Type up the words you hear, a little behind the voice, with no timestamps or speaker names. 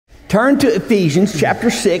Turn to Ephesians chapter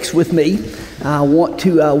 6 with me. I want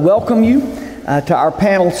to welcome you to our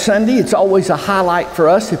panel Sunday. It's always a highlight for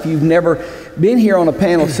us. If you've never been here on a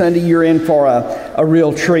panel Sunday, you're in for a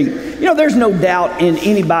real treat. You know, there's no doubt in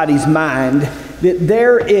anybody's mind that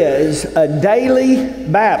there is a daily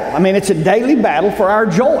battle. I mean, it's a daily battle for our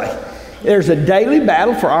joy. There's a daily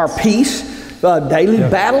battle for our peace, a daily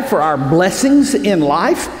battle for our blessings in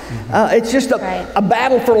life. It's just a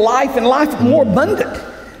battle for life and life more abundant.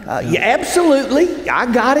 Yeah, absolutely.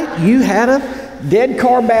 I got it. You had a dead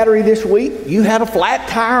car battery this week. You had a flat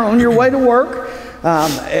tire on your way to work.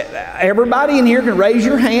 Everybody in here can raise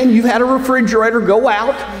your hand. You've had a refrigerator go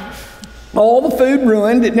out. All the food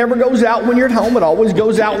ruined. It never goes out when you're at home. It always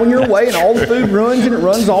goes out when you're away, and all the food ruins, and it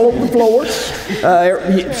runs all over the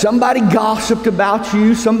floor. Somebody gossiped about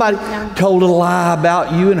you. Somebody told a lie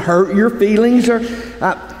about you and hurt your feelings. Or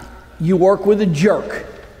you work with a jerk.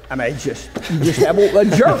 I mean, you just have a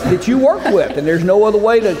jerk that you work with, and there's no other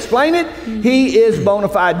way to explain it. He is a bona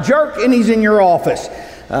fide jerk, and he's in your office.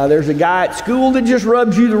 There's a guy at school that just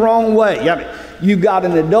rubs you the wrong way. I mean, you've got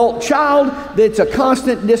an adult child that's a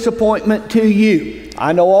constant disappointment to you.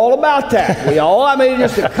 I know all about that.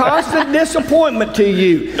 Just a constant disappointment to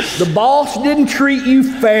you. The boss didn't treat you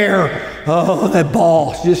fair. Oh, that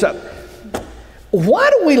boss. Why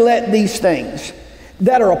do we let these things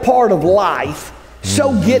that are a part of life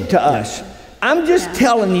so get to us? I'm just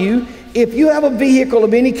telling you, if you have a vehicle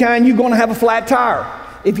of any kind, you're going to have a flat tire.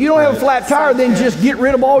 If you don't have a flat tire, then just get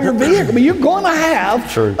rid of all your vehicles. But you're going to have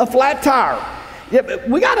a flat tire. Yeah, but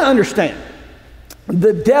we got to understand,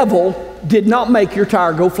 the devil did not make your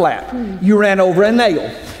tire go flat. You ran over a nail.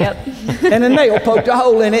 And a nail poked a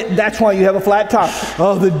hole in it. That's why you have a flat tire.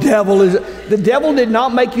 Oh, the devil did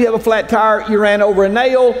not make you have a flat tire. You ran over a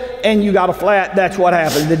nail and you got a flat. That's what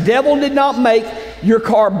happened. The devil did not make your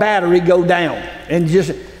car battery go down. And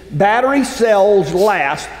just battery cells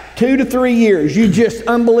last 2 to 3 years. You just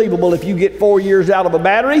unbelievable if you get 4 years out of a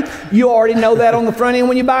battery. You already know that on the front end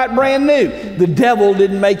when you buy it brand new. The devil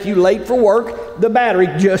didn't make you late for work. The battery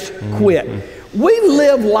just quit. We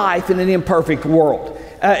live life in an imperfect world.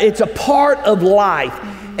 It's a part of life.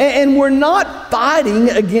 And we're not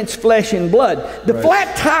fighting against flesh and blood. The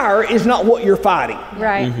flat tire is not what you're fighting.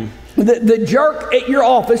 The jerk at your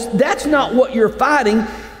office, that's not what you're fighting.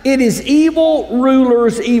 It is evil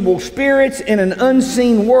rulers, evil spirits in an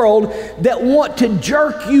unseen world that want to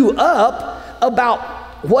jerk you up about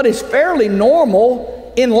what is fairly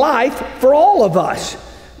normal in life for all of us.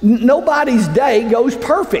 Nobody's day goes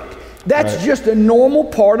perfect. That's just a normal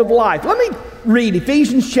part of life. Let me read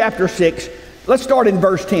Ephesians chapter 6. Let's start in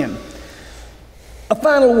verse 10. A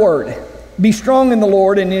final word. Be strong in the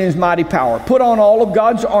Lord and in His mighty power. Put on all of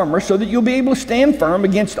God's armor so that you'll be able to stand firm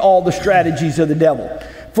against all the strategies of the devil.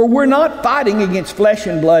 For we're not fighting against flesh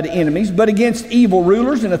and blood enemies, but against evil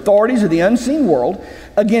rulers and authorities of the unseen world,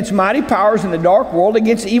 against mighty powers in the dark world,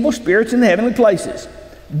 against evil spirits in the heavenly places.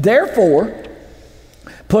 Therefore,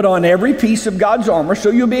 put on every piece of God's armor so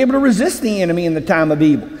you'll be able to resist the enemy in the time of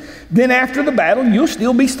evil. Then after the battle, you'll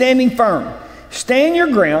still be standing firm. Stand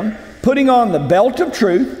your ground, putting on the belt of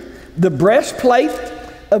truth, the breastplate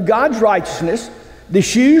of God's righteousness, the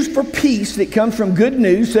shoes for peace that comes from good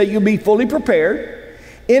news so you'll be fully prepared.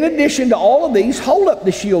 In addition to all of these, hold up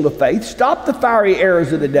the shield of faith, stop the fiery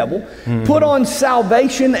arrows of the devil, put on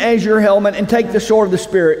salvation as your helmet, and take the sword of the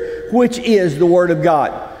Spirit, which is the Word of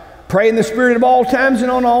God. Pray in the Spirit at all times and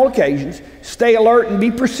on all occasions. Stay alert and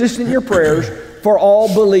be persistent in your prayers for all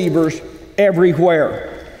believers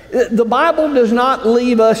everywhere. The Bible does not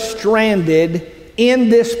leave us stranded in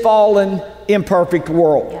this fallen, imperfect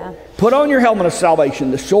world. Put on your helmet of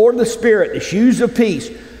salvation, the sword of the Spirit, the shoes of peace.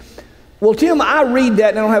 Well, Tim, I read that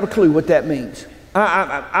and I don't have a clue what that means.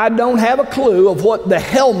 I don't have a clue of what the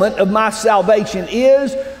helmet of my salvation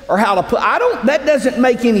is or how to put. That doesn't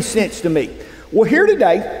make any sense to me. We're here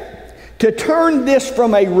today to turn this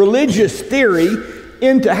from a religious theory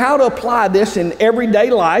into how to apply this in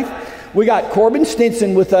everyday life. We got Corbin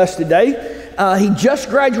Stinson with us today. He just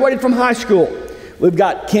graduated from high school. We've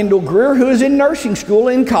got Kendall Greer, who is in nursing school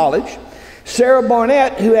in college. Sarah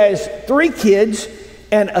Barnett, who has 3 kids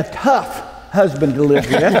and a tough husband to live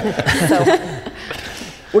with.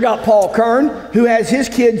 We got Paul Kern, who has his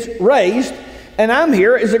kids raised, and I'm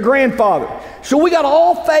here as a grandfather. So we got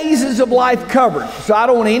all phases of life covered. So I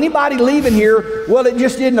don't want anybody leaving here, well, it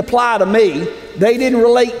just didn't apply to me. They didn't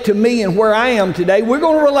relate to me and where I am today. We're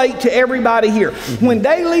going to relate to everybody here. When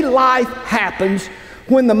daily life happens,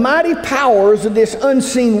 when the mighty powers of this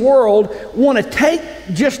unseen world want to take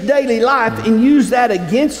just daily life and use that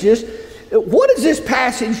against us, what does this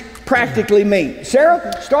passage practically mean?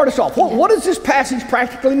 Sarah, start us off. What does this passage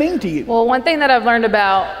practically mean to you? Well, one thing that I've learned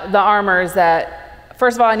about the armor is that,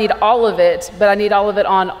 first of all, I need all of it, but I need all of it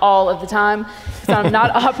on all of the time. So I'm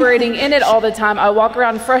not operating in it all the time. I walk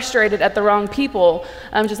around frustrated at the wrong people.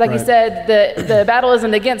 Just like you said, the battle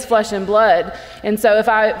isn't against flesh and blood. And so if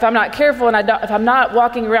I'm not careful and if I'm not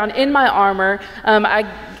walking around in my armor,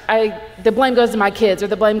 the blame goes to my kids or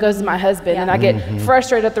the blame goes to my husband, and I get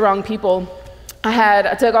frustrated at the wrong people.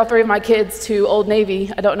 I took all 3 of my kids to Old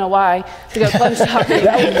Navy. I don't know why, to go clothes shopping.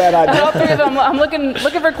 That was a bad idea. All 3 of them, I'm looking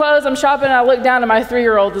for clothes, I'm shopping, and I look down and my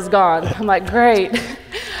 3-year-old is gone. I'm like, great.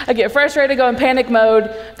 I get frustrated, go in panic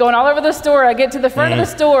mode, going all over the store. I get to the front of the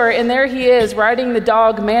store, and there he is riding the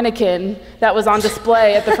dog mannequin that was on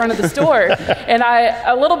display at the front of the store. And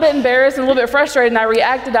a little bit embarrassed and a little bit frustrated, and I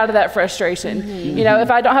reacted out of that frustration. You know, if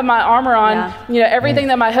I don't have my armor on, you know, everything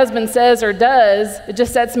that my husband says or does, it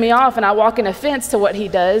just sets me off, and I walk in offense to what he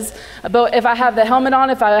does. But if I have the helmet on,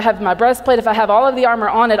 if I have my breastplate, if I have all of the armor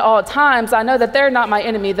on at all times, I know that they're not my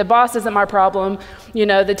enemy. The boss isn't my problem. You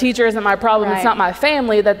know, the teacher isn't my problem. It's not my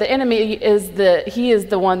family. That the enemy is he is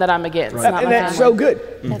the one that I'm against. And that's so good.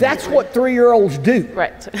 That's what 3-year-olds do.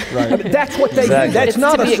 Right. I mean, that's what they do. That's It's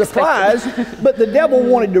not to a be surprise, but the devil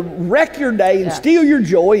wanted to wreck your day and steal your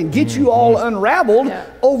joy and get you all unraveled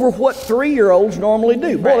over what 3-year-olds normally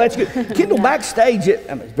do. Boy, that's good. Kendall, backstage,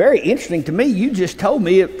 it's very interesting to me. You just told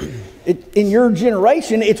me in your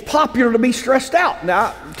generation, it's popular to be stressed out.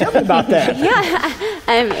 Now, tell me about that.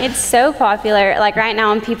 It's so popular. Like right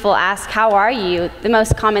now when people ask, how are you? The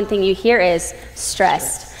most common thing you hear is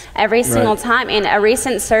stressed. Every single time. And a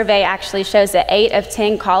recent survey actually shows that 8 of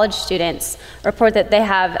 10 college students report that they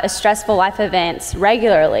have a stressful life events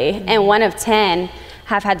regularly, and 1 of 10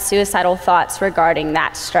 have had suicidal thoughts regarding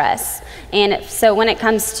that stress. And so when it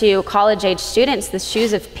comes to college-age students, the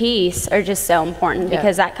shoes of peace are just so important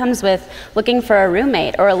because that comes with looking for a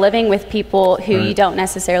roommate or living with people who you don't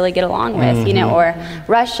necessarily get along with, you know, or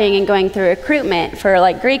rushing and going through recruitment for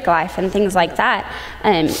like Greek life and things like that.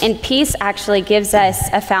 And peace actually gives us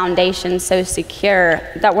a foundation so secure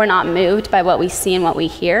that we're not moved by what we see and what we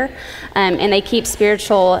hear. And they keep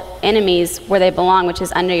spiritual enemies where they belong, which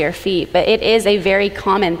is under your feet. But it is a very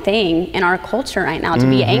common thing in our culture right now to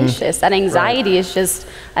be anxious. That anxiety is just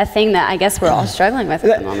a thing that I guess we're all struggling with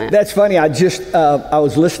at the moment. That's funny. I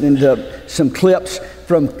was listening to some clips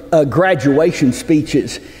from graduation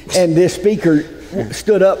speeches, and this speaker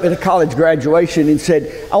stood up at a college graduation and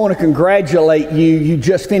said, I want to congratulate you. You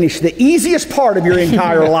just finished the easiest part of your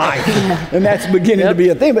entire life. And that's beginning to be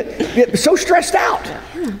a thing. But so stressed out.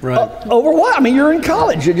 Over what? I mean, you're in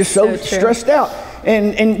college. You're just so stressed out.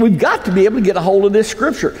 And we've got to be able to get a hold of this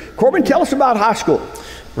scripture. Corbin, tell us about high school.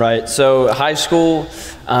 Right. So high school,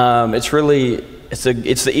 it's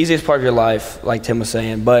the easiest part of your life, like Tim was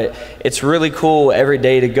saying, but it's really cool every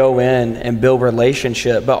day to go in and build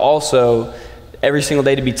relationship, but also every single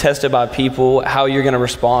day to be tested by people, how you're going to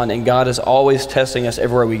respond. And God is always testing us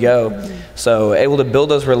everywhere we go. So able to build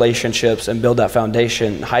those relationships and build that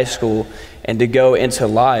foundation in high school and to go into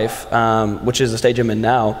life, which is the stage I'm in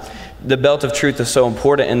now. The belt of truth is so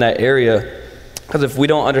important in that area, because if we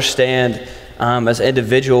don't understand as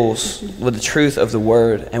individuals with the truth of the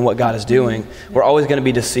word and what God is doing, we're always going to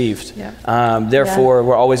be deceived. Therefore,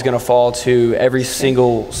 we're always going to fall to every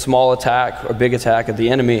single small attack or big attack of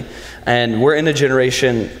the enemy. And we're in a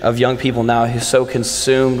generation of young people now who's so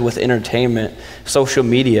consumed with entertainment, social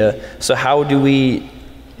media. So how do we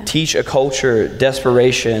teach a culture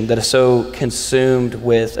desperation that is so consumed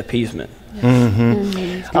with appeasement?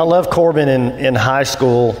 I love Corbin in high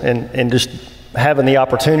school and just having the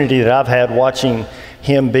opportunity that I've had watching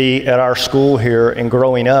him be at our school here and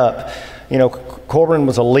growing up. You know, Corbin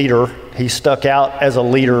was a leader. He stuck out as a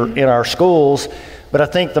leader in our schools. But I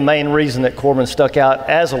think the main reason that Corbin stuck out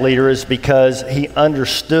as a leader is because he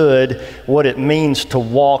understood what it means to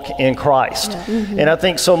walk in Christ. And I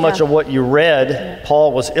think so much of what you read,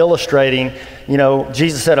 Paul was illustrating. You know,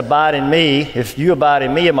 Jesus said, abide in me. If you abide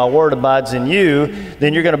in me and my word abides in you,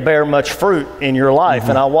 then you're going to bear much fruit in your life.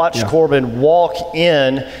 And I watched Corbin walk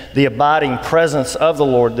in the abiding presence of the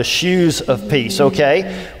Lord, the shoes of peace,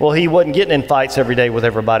 okay? Well, he wasn't getting in fights every day with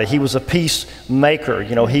everybody. He was a peacemaker.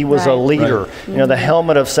 You know, he was a leader. You know, the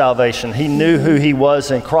helmet of salvation. He knew who he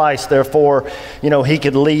was in Christ. Therefore, you know, he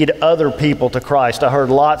could lead other people to Christ. I heard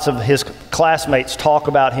lots of his classmates talk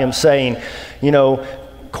about him saying, you know,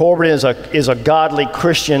 Corbin is a godly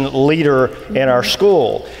Christian leader in our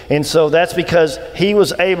school. And so that's because he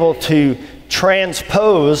was able to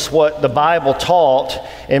transpose what the Bible taught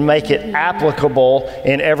and make it applicable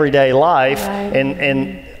in everyday life.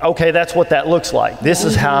 And okay, that's what that looks like. This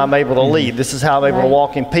is how I'm able to lead. This is how I'm able to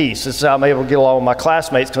walk in peace. This is how I'm able to get along with my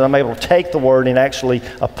classmates, because I'm able to take the word and actually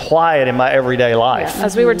apply it in my everyday life.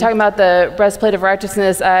 As we were talking about the breastplate of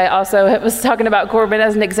righteousness, I also was talking about Corbin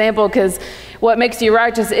as an example, because what makes you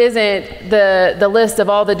righteous isn't the list of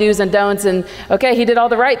all the do's and don'ts and, okay, he did all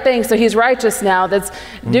the right things, so he's righteous now. That's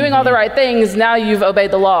doing all the right things, now you've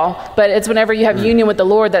obeyed the law. But it's whenever you have union with the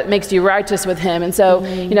Lord that makes you righteous with him. And so,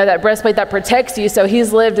 you know, that breastplate that protects you, so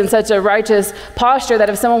he's lived in such a righteous posture that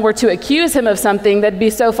if someone were to accuse him of something, that'd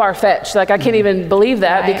be so far-fetched. Like, I can't even believe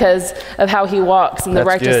that because of how he walks and the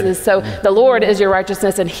righteousness. Good. So the Lord is your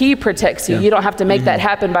righteousness, and he protects you. You don't have to make that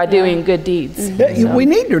happen by doing good deeds. So.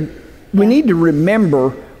 We need to remember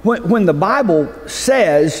when the Bible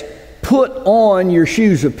says, put on your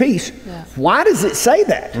shoes of peace, why does it say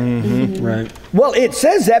that? Right. Well, it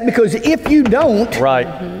says that because if you don't,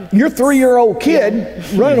 your 3-year-old kid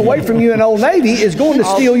running away from you in Old Navy is going to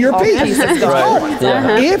steal your peace.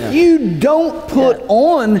 If you don't put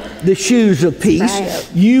on the shoes of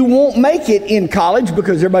peace, you won't make it in college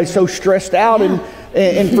because everybody's so stressed out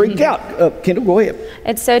and freaked out. Kendall, go ahead.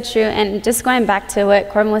 It's so true. And just going back to what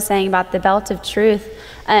Corbin was saying about the belt of truth,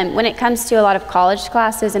 when it comes to a lot of college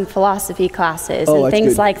classes and philosophy classes and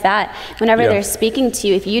things like that, whenever they're speaking to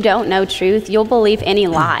you, if you don't know truth, you'll believe any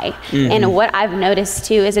lie. And what I've noticed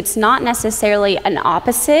too is it's not necessarily an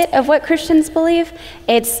opposite of what Christians believe.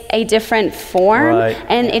 It's a different form,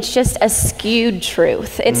 and it's just a skewed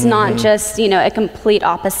truth. It's not just, you know, a complete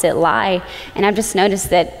opposite lie. And I've just noticed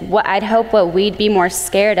that what we'd be more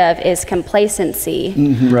scared of is complacency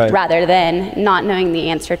rather than not knowing the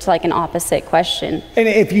answer to like an opposite question. And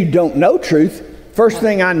if you don't know truth, first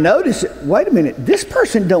thing I notice, wait a minute, this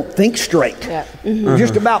person don't think straight.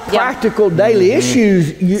 Just about practical daily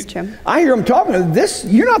issues. I hear them talking,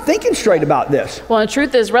 you're not thinking straight about this. Well, and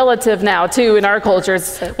truth is relative now too in our culture.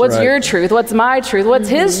 It's what's your truth? What's my truth? What's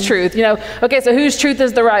his truth? You know, okay, so whose truth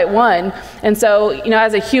is the right one? And so, you know,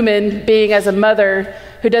 as a human being, as a mother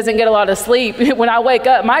who doesn't get a lot of sleep, when I wake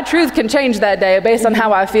up, my truth can change that day based on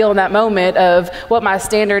how I feel in that moment of what my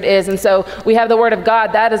standard is. And so we have the Word of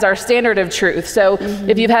God. That is our standard of truth. So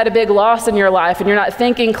if you've had a big loss in your life and you're not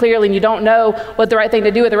thinking clearly and you don't know what the right thing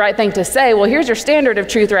to do or the right thing to say, well, here's your standard of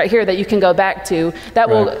truth right here that you can go back to. That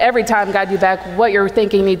will every time guide you back what your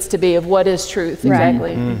thinking needs to be of what is truth.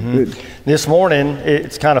 Exactly. This morning,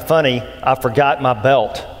 it's kind of funny, I forgot my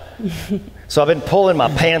belt. So I've been pulling my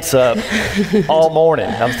pants up all morning.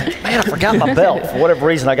 I was thinking, man, I forgot my belt. For whatever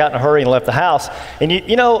reason, I got in a hurry and left the house. And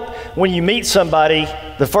you know, when you meet somebody,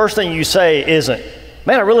 the first thing you say isn't,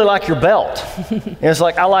 man, I really like your belt. And it's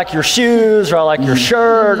like, I like your shoes, or I like your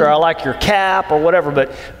shirt, or I like your cap, or whatever.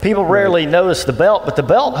 But people rarely notice the belt, but the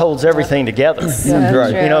belt holds everything together.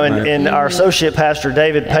 You know, and our associate pastor,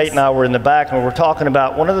 David Pate, and I were in the back, and we're talking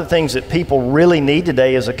about one of the things that people really need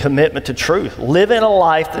today is a commitment to truth. Living a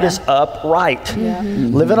life that is upright.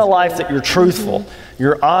 Living a life that you're truthful.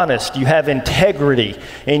 You're honest, you have integrity,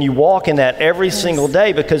 and you walk in that every single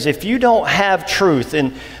day, because if you don't have truth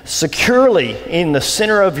and securely in the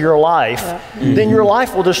center of your life, then your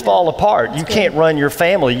life will just fall apart. You can't run your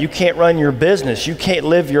family, you can't run your business, you can't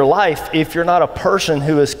live your life if you're not a person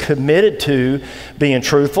who is committed to being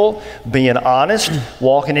truthful, being honest,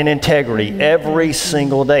 walking in integrity every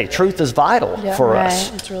single day. Truth is vital for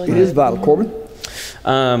us. It's really it is vital. Corbin?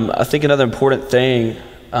 I think another important thing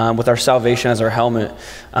with our salvation as our helmet,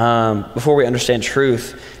 before we understand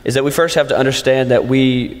truth, is that we first have to understand that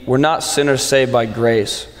we're not sinners saved by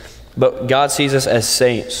grace, but God sees us as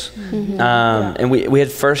saints. And we had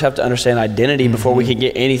first have to understand identity before we can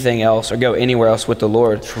get anything else or go anywhere else with the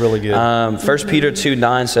Lord. It's really good. 1 Peter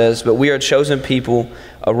 2:9 says, but we are a chosen people,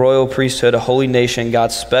 a royal priesthood, a holy nation,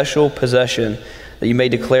 God's special possession, that you may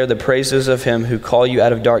declare the praises of him who called you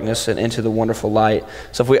out of darkness and into the wonderful light.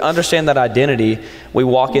 So if we understand that identity, we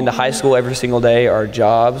walk into high school every single day, or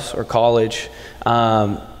jobs or college,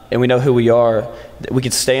 and we know who we are, we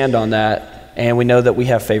can stand on that, and we know that we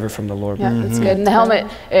have favor from the Lord. Yeah, that's good. And the helmet,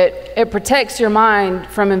 it protects your mind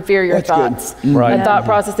from inferior thoughts. A thought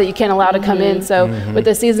process that you can't allow to come in. So with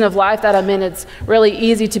the season of life that I'm in, it's really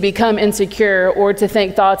easy to become insecure or to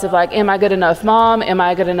think thoughts of like, am I good enough mom? Am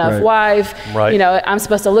I a good enough wife? You know, I'm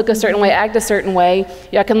supposed to look a certain way, act a certain way.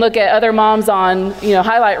 I can look at other moms on, you know,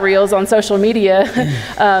 highlight reels on social media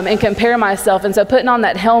and compare myself. And so putting on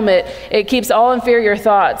that helmet, it keeps all inferior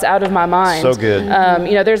thoughts out of my mind. So good.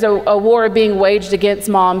 You know, there's a war being being waged against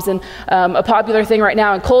moms. And a popular thing right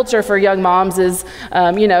now in culture for young moms is,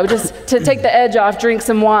 you know, just to take the edge off, drink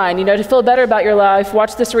some wine, you know, to feel better about your life,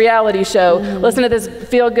 watch this reality show, listen to this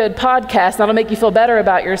feel-good podcast, that'll make you feel better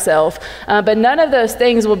about yourself. But none of those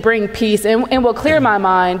things will bring peace and will clear my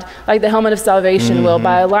mind like the helmet of salvation will,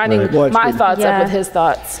 by aligning my thoughts up with his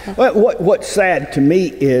thoughts. What's sad to me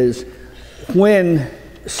is when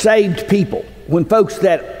saved people, when folks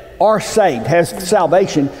that are saved, has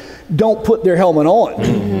salvation, don't put their helmet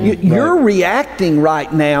on. You're reacting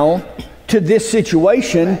right now to this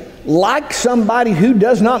situation like somebody who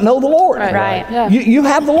does not know the Lord. Right. Yeah. You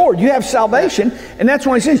have the Lord, you have salvation, and that's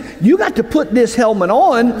why he says, you got to put this helmet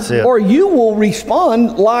on or you will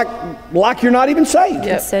respond like you're not even saved.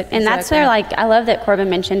 And that's where, like, I love that Corbin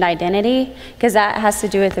mentioned identity, because that has to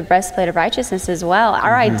do with the breastplate of righteousness as well.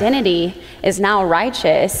 Our identity is now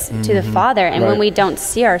righteous to the Father, and when we don't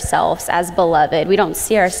see ourselves as beloved, we don't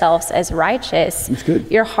see ourselves as righteous,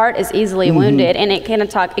 your heart is easily wounded. And it kind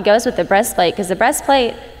of it goes with the breastplate, because the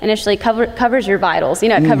breastplate initially covers your vitals. You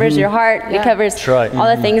know, it covers your heart, it covers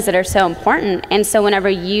all the things that are so important. And so whenever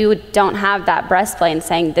you don't have that breastplate and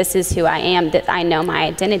saying, this is who I am, that I know my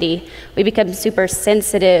identity, we become super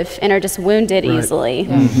sensitive and are just wounded easily.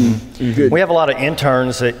 We have a lot of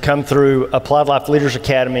interns that come through Applied Life Leaders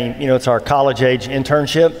Academy. You know, it's our college age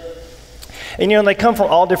internship. And, you know, they come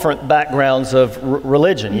from all different backgrounds of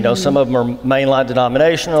religion. You know, some of them are mainline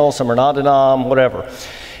denominational, some are non-denom, whatever.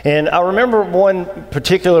 And I remember one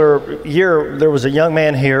particular year, there was a young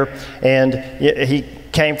man here, and he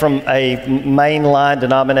came from a mainline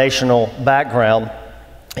denominational background.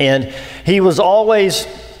 And he was always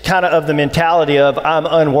kind of the mentality of, I'm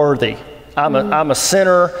unworthy. I'm a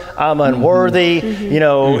sinner, I'm unworthy, you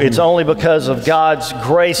know, it's only because of God's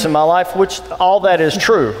grace in my life, which all that is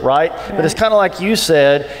true, right? But it's kind of like you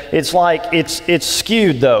said, it's like, it's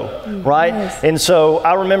skewed though, right? And so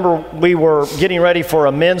I remember we were getting ready for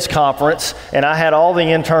a men's conference, and I had all the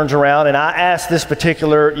interns around, and I asked this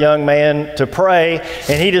particular young man to pray,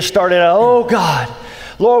 and he just started out, oh God,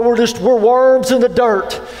 Lord, we're worms in the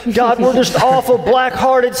dirt. God, we're just awful,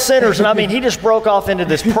 black-hearted sinners. And I mean, he just broke off into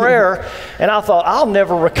this prayer, and I thought, I'll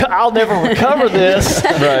never recover this,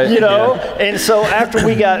 you know. And so after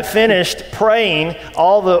we got finished praying,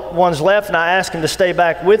 all the ones left, and I asked him to stay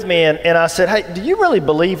back with me, and I said, hey, do you really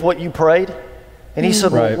believe what you prayed? And he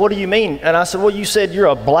said, well, what do you mean? And I said, well, you said you're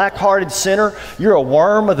a black-hearted sinner. You're a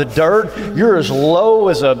worm of the dirt. You're as low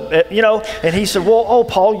as a, you know. And he said, well, oh,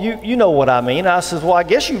 Paul, you know what I mean. And I said, well, I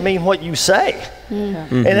guess you mean what you say.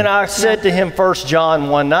 And then I said to him, 1 John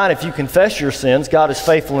 1:9, if you confess your sins, God is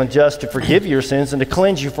faithful and just to forgive your sins and to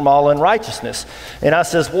cleanse you from all unrighteousness. And I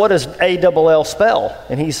says, what does ALL spell?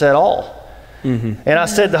 And he said, all. And I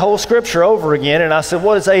said the whole scripture over again, and I said,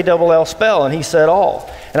 what does ALL spell? And he said, all.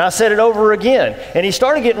 And I said it over again, and he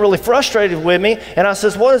started getting really frustrated with me, and I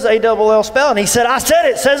says, what does ALL spell? And he said, I said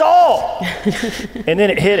it says all. And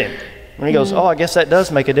then it hit him. And he goes, oh, I guess that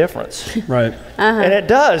does make a difference. Right. And it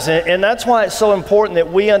does. And that's why it's so important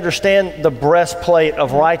that we understand the breastplate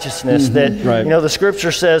of righteousness. That, you know, the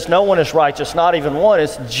scripture says no one is righteous, not even one.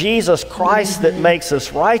 It's Jesus Christ that makes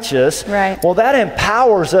us righteous. Well, that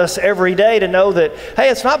empowers us every day to know that, hey,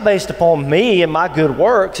 it's not based upon me and my good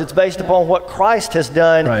works. It's based upon what Christ has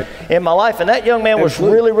done in my life. And that young man was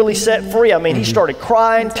really, really set free. I mean, he started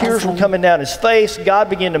crying. Tears were coming down his face. God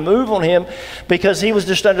began to move on him because he was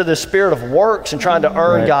just under the spirit of works and trying to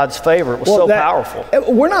earn God's favor. It was so powerful.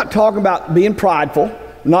 We're not talking about being prideful.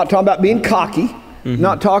 We're not talking about being cocky.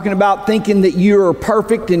 Not talking about thinking that you're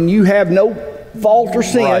perfect and you have no fault or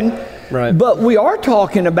sin. But we are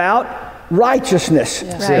talking about righteousness.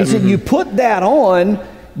 He said, you put that on,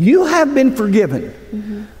 you have been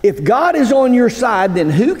forgiven. If God is on your side, then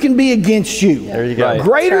who can be against you? There you go.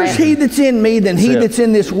 Greater is he that's in me than he that's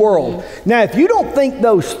in this world. Now, if you don't think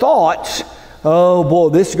those thoughts, oh boy,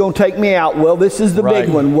 this is going to take me out. Well, this is the big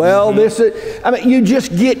one. Well, this is, I mean, you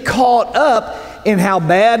just get caught up in how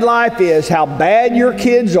bad life is, how bad your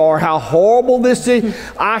kids are, how horrible this is.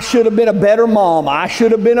 I should have been a better mom. I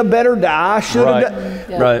should have been a better dad. I should have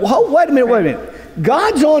done. Well, wait a minute.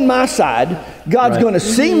 God's on my side. God's going to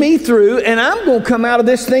see me through, and I'm going to come out of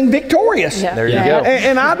this thing victorious. There you go.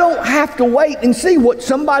 And I don't have to wait and see what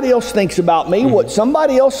somebody else thinks about me, what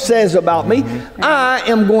somebody else says about me. I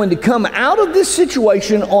am going to come out of this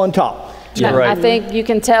situation on top. I think you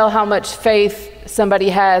can tell how much faith somebody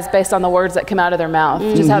has based on the words that come out of their mouth,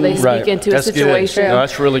 just how they speak into a situation. No,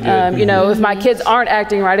 that's really good. You know, if my kids aren't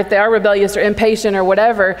acting right, if they are rebellious or impatient or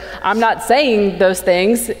whatever, I'm not saying those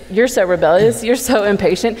things. You're so rebellious, you're so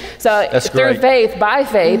impatient. So through faith, by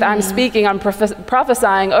faith, I'm speaking, I'm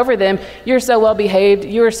prophesying over them. You're so well behaved,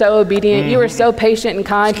 you are so obedient, you are so patient and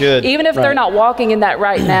kind. Even if they're not walking in that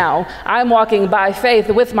right now, I'm walking by faith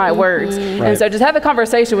with my words. And so just have a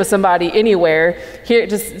conversation with somebody anywhere,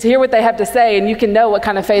 just hear what they have to say, and you can know what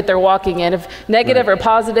kind of faith they're walking in, if negative or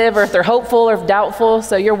positive, or if they're hopeful or if doubtful.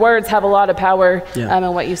 So your words have a lot of power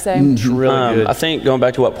in what you say. It's really good. I think going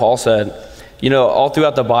back to what Paul said, you know, all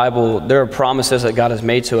throughout the Bible, there are promises that God has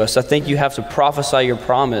made to us. I think you have to prophesy your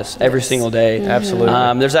promise every single day.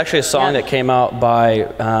 Absolutely. There's actually a song that came out by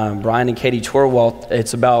Brian and Katie Torwalt.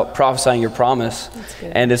 It's about prophesying your promise.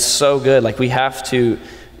 And it's so good. Like, we have to,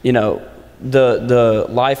 you know, the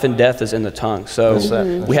life and death is in the tongue.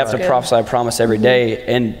 So we have to prophesy a promise every day.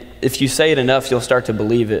 And if you say it enough, you'll start to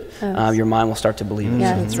believe it. Your mind will start to believe it.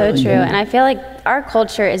 Yeah, it's so true. And I feel like our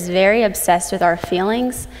culture is very obsessed with our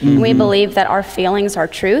feelings. And we believe that our feelings are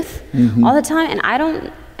truth all the time. And I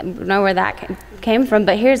don't know where that came from.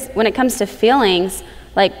 But when it comes to feelings,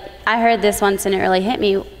 like, I heard this once and it really hit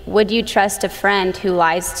me. Would you trust a friend who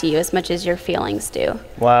lies to you as much as your feelings do?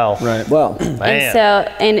 Wow. Right. Well,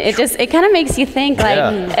 and it kind of makes you think,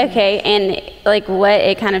 like, okay, and like what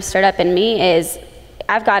it kind of stirred up in me is,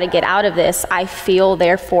 I've got to get out of this I feel,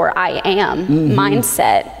 therefore I am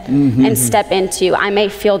mindset and step into, I may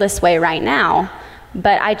feel this way right now,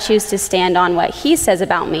 but I choose to stand on what he says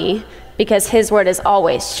about me, because his word is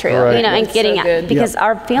always true, you know, and getting out, because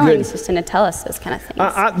our feelings just going to tell us those kind of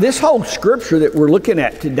things. This whole scripture that we're looking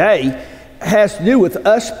at today has to do with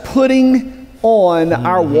us putting on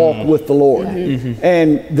our walk with the Lord.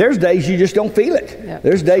 And there's days you just don't feel it.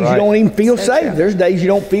 There's days you don't even feel saved. There's days you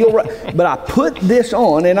don't feel right. But I put this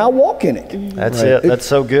on and I walk in it. That's it. That's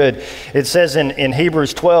so good. It says in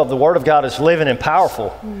Hebrews 12, the word of God is living and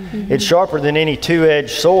powerful. It's sharper than any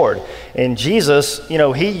two-edged sword. And Jesus, you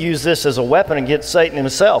know, he used this as a weapon against Satan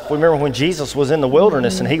himself. Remember when Jesus was in the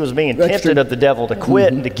wilderness and he was being tempted of the devil to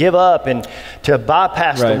quit and to give up and to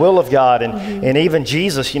bypass the will of God. And even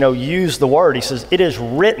Jesus, you know, used the word. He says, it is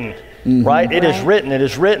written. Right? It is written. It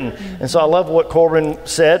is written. And so I love what Corbin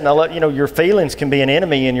said, and I love, you know, your feelings can be an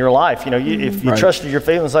enemy in your life. You know, if you trusted your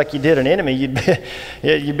feelings like you did an enemy,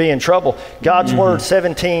 you'd be in trouble. God's word,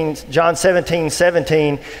 John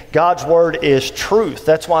 17:17, God's word is truth.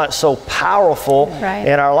 That's why it's so powerful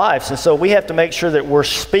in our lives. And so we have to make sure that we're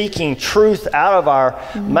speaking truth out of our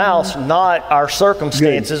mouths, not our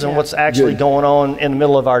circumstances and what's actually going on in the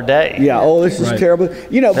middle of our day. This is terrible.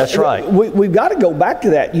 You know, that's right. We've got to go back to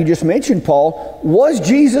that. You just mentioned, Paul, was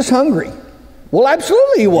Jesus hungry? Well,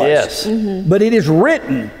 absolutely he was. Yes. But it is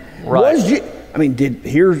written.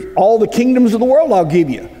 Here's all the kingdoms of the world I'll give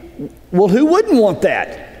you. Well, who wouldn't want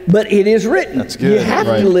that? But it is written. That's good. You have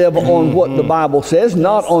to live on what the Bible says,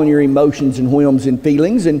 not on your emotions and whims and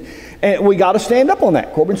feelings. And we got to stand up on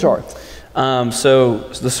that. Corbin, sorry. So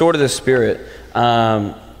the sword of the Spirit,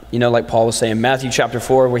 you know, like Paul was saying, Matthew chapter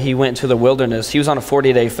 4, where he went to the wilderness, he was on a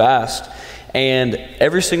 40-day fast. And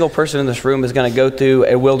every single person in this room is going to go through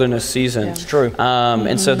a wilderness season. It's true.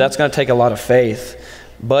 And so that's going to take a lot of faith.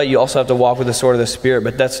 But you also have to walk with the sword of the Spirit.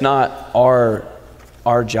 But that's not our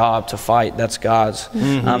job to fight. That's God's.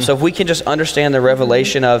 So if we can just understand the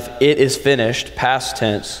revelation of it is finished, past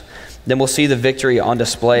tense, then we'll see the victory on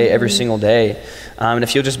display every single day. And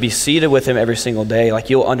if you'll just be seated with him every single day, like,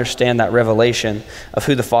 you'll understand that revelation of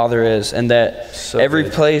who the Father is, and that every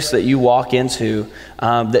place that you walk into,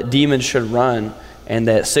 that demons should run and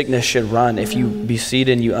that sickness should run. If you be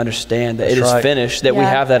seated and you understand that it is finished, that we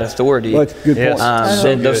have that authority, well, that's a good point.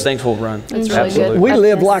 then those things will run. That's really good. We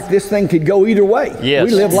live like this thing could go either way. Yes.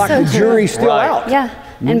 We live like the jury's still out. Yeah.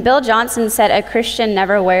 And Bill Johnson said a Christian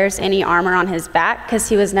never wears any armor on his back because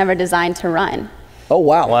he was never designed to run. Oh,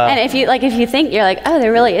 wow. And if you think, you're like, oh,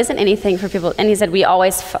 there really isn't anything for people. And he said, we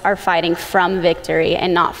always are fighting from victory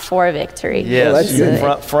and not for victory. Yes, that's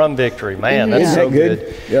good. From victory. Man, that's so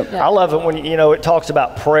good. Yep. I love it when, you know, it talks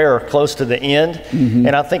about prayer close to the end.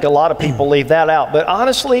 And I think a lot of people leave that out. But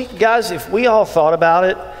honestly, guys, if we all thought about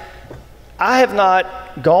it, I have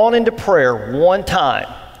not gone into prayer one time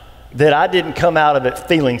that I didn't come out of it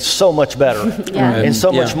feeling so much better and so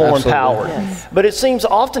much more empowered. Yes. But it seems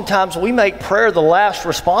oftentimes we make prayer the last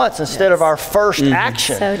response instead of our first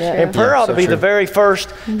action. So true. And prayer ought to be the very first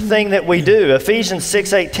thing that we do. Ephesians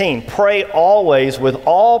 6:18, pray always with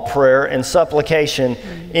all prayer and supplication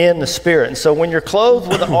in the Spirit. And so when you're clothed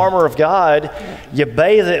with the armor of God, you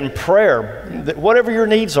bathe it in prayer. Whatever your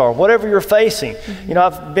needs are, whatever you're facing. You know,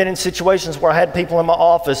 I've been in situations where I had people in my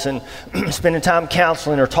office and spending time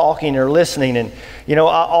counseling or talking or listening. And, you know,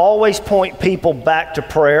 I always point people back to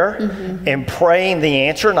prayer and praying the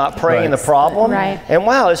answer, not praying the problem. Right. And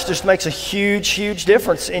wow, it just makes a huge, huge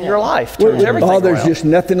difference in your life. There's just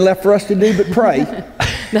nothing left for us to do but pray.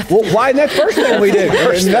 Well, why isn't that first thing we do?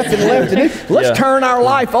 There's nothing left to do. Let's turn our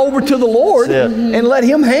life over to the Lord and let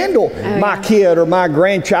Him handle my kid or my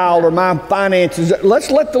grandchild or my finances. Let's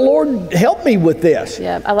let the Lord help me with this.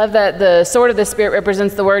 Yeah, I love that the sword of the Spirit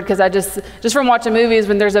represents the Word, because I just from watching movies,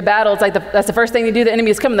 when there's a battle, it's like that's the first thing you do. The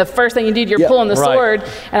enemy is coming. The first thing you do, you're pulling the sword.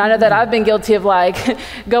 And I know that I've been guilty of like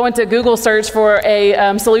going to Google search for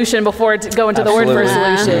a solution before going to the Word for a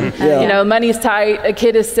solution. You know, money's tight, a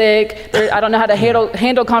kid is sick, I don't know how to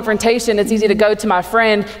handle confrontation. It's easy to go to my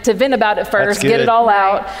friend to vent about it first, get it all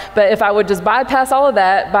out. But if I would just bypass all of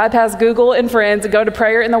that, bypass Google and friends, and go to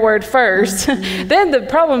prayer and the Word first, then the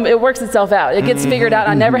problem, it works itself out. It gets figured out.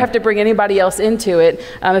 I never have to bring anybody else into it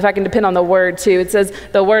if I can depend on the Word too. It says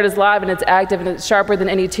the Word is live and it's active and it's sharper than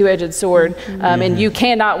any two-edged sword. And you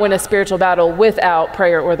cannot win a spiritual battle without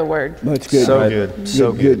prayer or the Word. That's good. So good.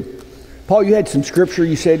 So good. Paul, you had some scripture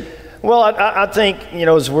you said. Well, I think, you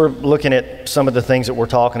know, as we're looking at some of the things that we're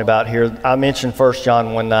talking about here, I mentioned 1 John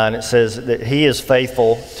 1:9. It says that He is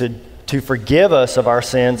faithful to forgive us of our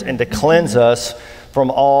sins and to cleanse us from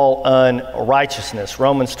all unrighteousness.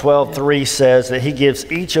 Romans 12:3 says that He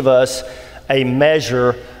gives each of us a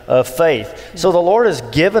measure of faith. So the Lord has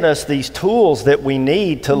given us these tools that we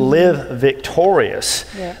need to live victorious.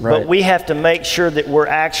 But we have to make sure that we're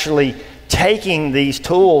actually taking these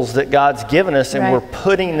tools that God's given us and we're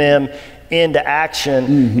putting them into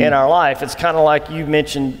action in our life. It's kind of like you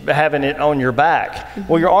mentioned having it on your back.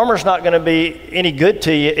 Well, your armor's not going to be any good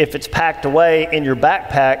to you if it's packed away in your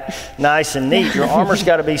backpack nice and neat. Your armor's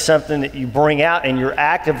got to be something that you bring out and you're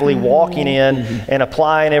actively walking in and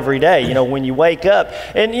applying every day. You know, when you wake up,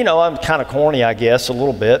 and you know, I'm kind of corny, I guess, a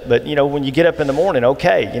little bit, but you know, when you get up in the morning,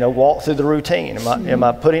 okay, you know, walk through the routine. Am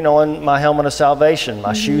I putting on my helmet of salvation,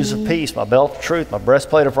 my shoes of peace, my belt of truth, my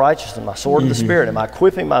breastplate of righteousness, my sword of the Spirit? Am I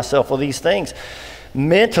equipping myself with these things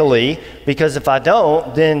mentally? Because if I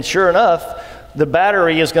don't, then sure enough, the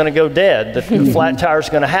battery is going to go dead. The flat tire is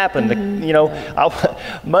going to happen. You know,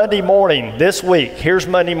 Monday morning this week, here's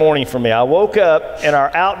Monday morning for me. I woke up and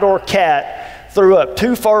our outdoor cat threw up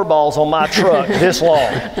 2 fur balls on my truck this long.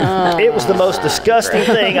 It was the most disgusting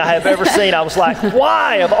thing I have ever seen. I was like,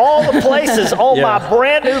 why, of all the places on my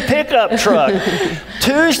brand new pickup truck?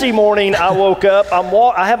 Tuesday morning, I woke up,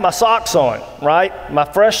 I have my socks on, right? My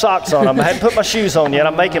fresh socks on. I hadn't put my shoes on yet.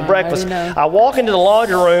 I'm making breakfast. I walk into the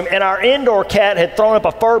laundry room, and our indoor cat had thrown up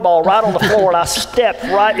a fur ball right on the floor, and I stepped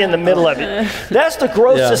right in the middle of it. That's the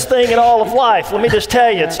grossest thing in all of life. Let me just tell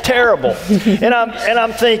you, it's terrible. And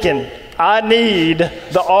I'm thinking, I need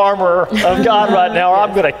the armor of God right now, or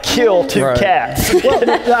I'm going to kill 2 cats. Well,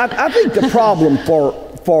 I think the problem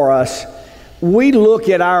for us, we look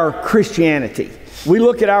at our Christianity, we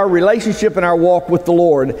look at our relationship and our walk with the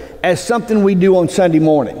Lord as something we do on Sunday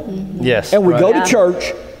morning. Yes. And we go to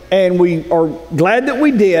church, and we are glad that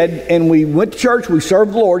we did, and we went to church, we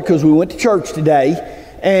served the Lord because we went to church today.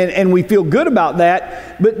 And we feel good about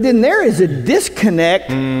that, but then there is a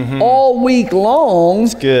disconnect all week long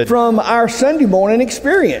from our Sunday morning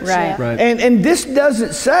experience. Right. And this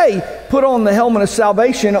doesn't say put on the helmet of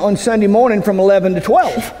salvation on Sunday morning from 11 to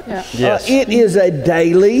 12. It is a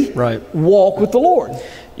daily walk with the Lord.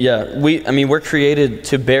 Yeah, we're created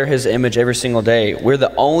to bear His image every single day. We're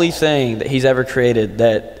the only thing that He's ever created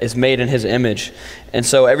that is made in His image. And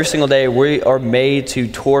so every single day we are made to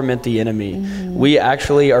torment the enemy. We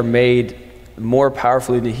actually are made more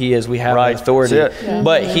powerfully than He is. We have authority.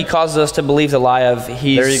 But He causes us to believe the lie of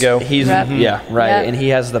there you go. And He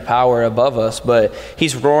has the power above us, but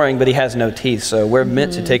He's roaring, but He has no teeth. So we're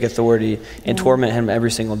meant to take authority and torment Him every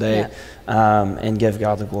single day. And give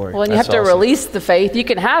God the glory. Well, and you have to release the faith. You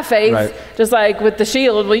can have faith, just like with the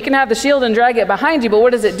shield. Well, you can have the shield and drag it behind you, but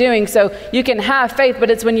what is it doing? So you can have faith, but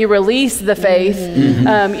it's when you release the faith,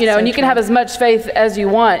 you know, and you can have as much faith as you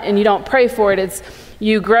want, and you don't pray for it. It's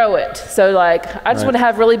you grow it. So like, I just want to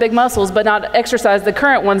have really big muscles, but not exercise the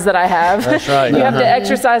current ones that I have. That's right. You have to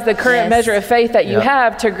exercise the current measure of faith that you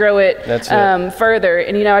have to grow it further.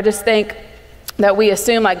 And, you know, I just think that we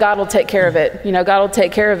assume like God will take care of it. You know, God will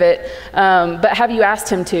take care of it. But have you asked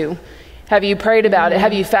Him to? Have you prayed about it?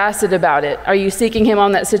 Have you fasted about it? Are you seeking Him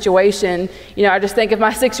on that situation? You know, I just think if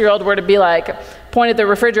my 6-year-old were to be like, point at the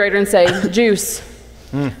refrigerator and say, juice.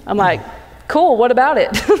 I'm like, cool, what about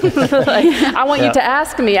it? Like, I want you to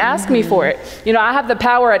ask me for it. You know, I have the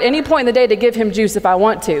power at any point in the day to give him juice if I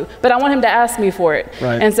want to, but I want him to ask me for it.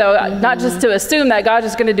 Right. And so not just to assume that God's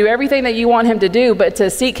just going to do everything that you want him to do, but to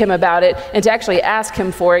seek him about it and to actually ask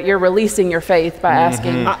him for it. You're releasing your faith by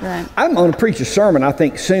asking. I'm going to preach a sermon, I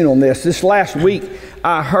think, soon on this. This last week,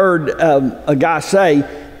 I heard a guy say,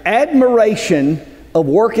 admiration of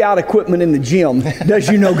workout equipment in the gym does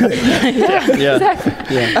you no good. I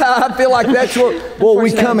feel like that's what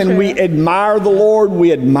we come and we admire the Lord,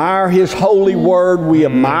 we admire his holy word, we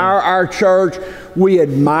admire our church, we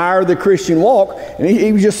admire the Christian walk. And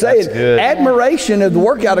he was just saying, admiration of the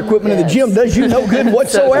workout equipment in the gym does you no good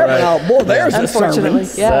whatsoever. Now, boy, there's a sermon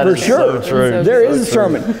for sure. So there is a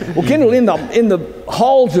sermon. Well, Kendall, in the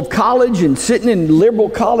halls of college and sitting in liberal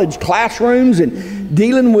college classrooms and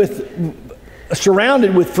dealing with,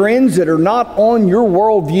 surrounded with friends that are not on your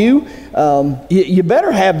worldview, you better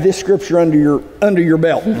have this scripture under your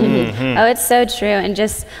belt. Oh, it's so true. And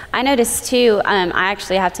just, I noticed too, I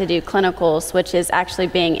actually have to do clinicals, which is actually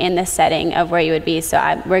being in the setting of where you would be.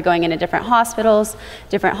 So we're going into different hospitals,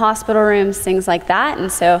 different hospital rooms, things like that. And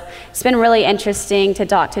so it's been really interesting to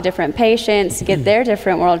talk to different patients, get their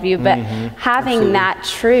different worldview, but having that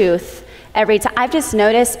truth every time. I've just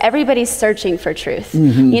noticed everybody's searching for truth.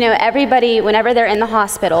 You know, everybody, whenever they're in the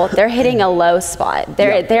hospital, they're hitting a low spot.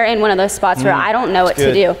 They're in one of those spots where I don't know what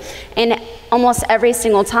to do. And almost every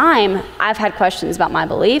single time, I've had questions about my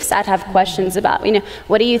beliefs. I'd have questions about, you know,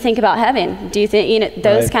 what do you think about heaven? Do you think, you know,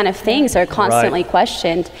 those kind of things are constantly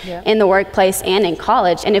questioned in the workplace and in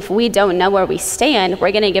college. And if we don't know where we stand,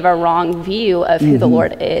 we're going to give a wrong view of who the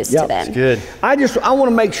Lord is to them. That's good. I want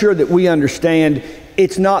to make sure that we understand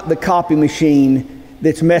it's not the copy machine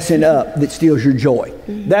that's messing up that steals your joy.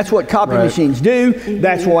 That's what copy machines do.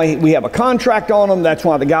 That's why we have a contract on them. That's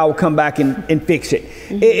why the guy will come back and fix it.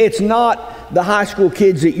 It's not the high school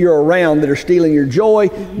kids that you're around that are stealing your joy.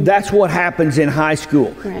 That's what happens in high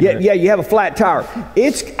school. Yeah, you have a flat tire.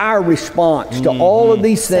 It's our response to all of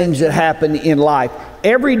these things that happen in life.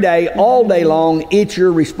 Every day, all day long, it's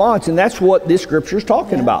your response. And that's what this scripture is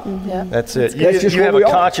talking about. That's it. You have a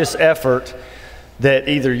conscious effort that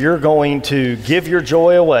either you're going to give your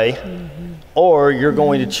joy away or you're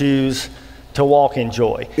going to choose to walk in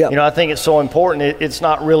joy. You know, I think it's so important. It's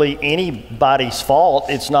not really anybody's fault.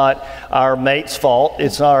 It's not our mate's fault.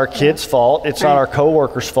 It's not our kid's fault. It's not our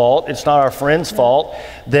coworker's fault. It's not our friend's fault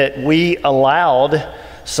that we allowed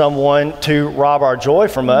someone to rob our joy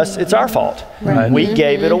from us. It's our fault. We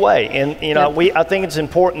gave it away. And, you know, I think it's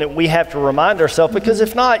important that we have to remind ourselves, because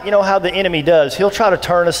if not, you know how the enemy does. He'll try to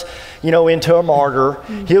turn us, you know, into a martyr.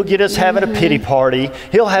 He'll get us having a pity party.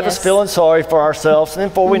 He'll have us feeling sorry for ourselves. And then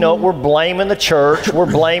before we know it, we're blaming the church. We're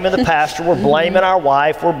blaming the pastor. We're blaming our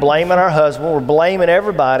wife. We're blaming our husband. We're blaming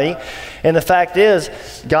everybody. And the fact is,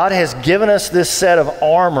 God has given us this set of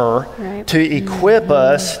armor to equip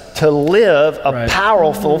us to live a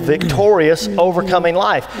powerful, victorious, overcoming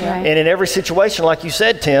life. And in every situation, like you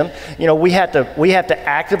said, Tim, you know, we have to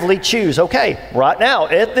actively choose. Okay, right now,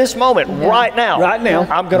 at this moment, right now,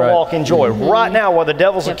 I'm going to walk in joy. Right now, while the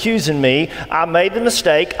devil's accusing me, I made the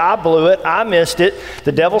mistake, I blew it, I missed it.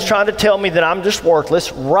 The devil's trying to tell me that I'm just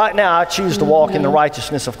worthless. Right now, I choose to walk in the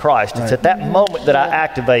righteousness of Christ. It's at that moment that I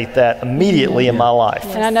activate that immediately in my life.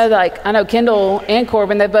 And I know Kendall and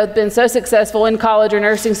Corbin, they've both been so successful in college or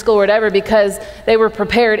nursing school or whatever because they were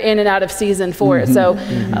prepared in and out of season for it. So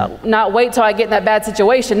not wait till I get in that bad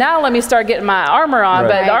situation. Now let me start getting my armor on,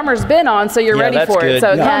 but the armor's been on, so you're ready for it.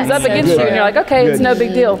 So it comes up against you and you're like, okay, it's no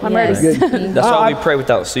big deal. I'm ready. That's why we pray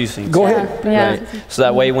without ceasing. Go ahead. Right? So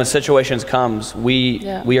that way when situations comes, we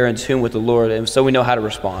are in tune with the Lord, and so we know how to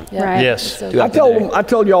respond. Yes. I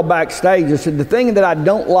told y'all backstage, I said, the thing that I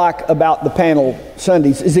don't like about the panel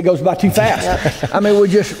Sundays is it goes by too fast. I mean,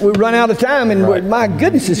 we run out of time, and my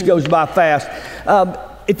goodness, this goes by fast.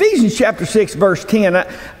 Ephesians chapter 6, verse 10,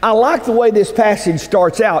 I like the way this passage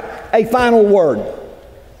starts out, a final word.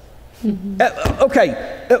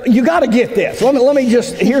 You got to get this. Let me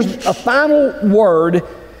just, here's a final word.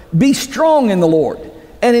 Be strong in the Lord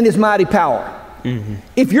and in his mighty power.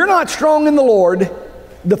 If you're not strong in the Lord,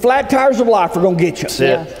 the flat tires of life are going to get you.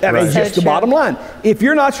 That is just the bottom line. If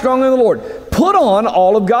you're not strong in the Lord, put on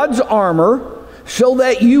all of God's armor so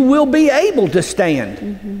that you will be able to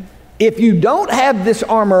stand. If you don't have this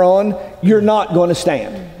armor on, you're not going to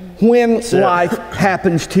stand when life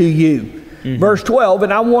happens to you. Verse 12,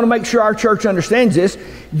 and I want to make sure our church understands this,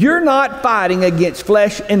 you're not fighting against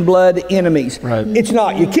flesh and blood enemies. It's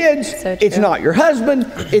not your kids, it's not your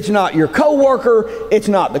husband, it's not your coworker, it's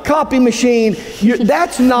not the copy machine.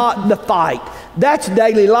 That's not the fight. That's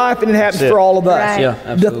daily life, and it happens for all of us. Right. Yeah,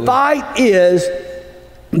 absolutely. The fight is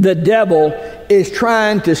the devil is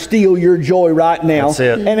trying to steal your joy right now. That's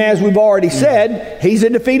it. And as we've already said, he's a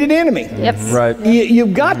defeated enemy. Yep. Right.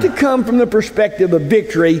 You've got to come from the perspective of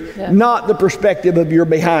victory, not the perspective of you're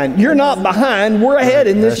behind. You're not behind, we're ahead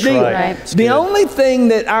in this That's deal. right. Right. The only thing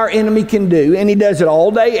that our enemy can do, and he does it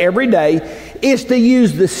all day, every day, is to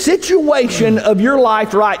use the situation of your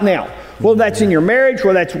life right now. Whether that's in your marriage,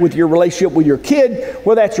 whether that's with your relationship with your kid,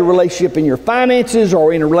 whether that's a relationship in your finances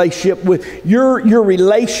or in a relationship with your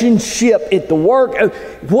relationship at the work,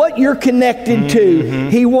 what you're connected to,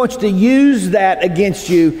 he wants to use that against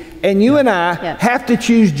you. And you and I have to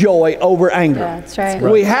choose joy over anger. Yeah, that's right.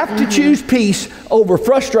 We have to choose peace over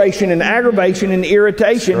frustration and aggravation and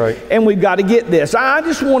irritation. That's right. And we've got to get this. I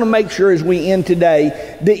just want to make sure as we end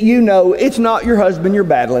today that you know it's not your husband you're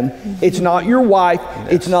battling. It's not your wife.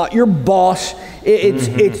 It's not your boss.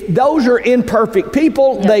 It's those are imperfect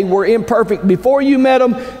people. They were imperfect before you met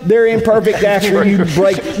them. They're imperfect after you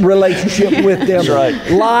break relationship with them. That's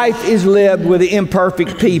right. Life is lived with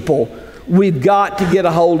imperfect people. We've got to get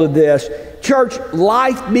a hold of this. Church,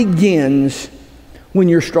 life begins when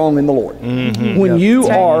you're strong in the Lord. When you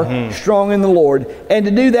are strong in the Lord. And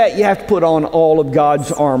to do that, you have to put on all of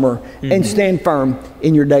God's armor and stand firm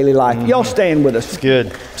in your daily life. Y'all stand with us. It's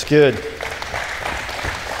good. It's good.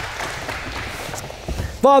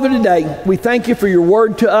 Father, today, we thank you for your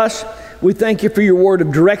word to us. We thank you for your word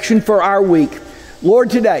of direction for our week. Lord,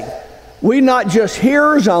 today, we're not just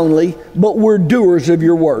hearers only, but we're doers of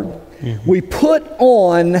your word. We put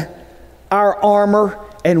on our armor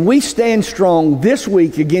and we stand strong this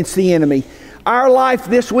week against the enemy. Our life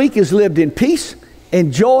this week is lived in peace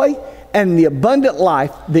and joy and the abundant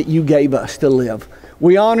life that you gave us to live.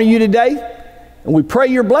 We honor you today and we pray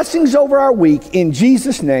your blessings over our week. In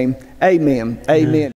Jesus' name, amen. Amen.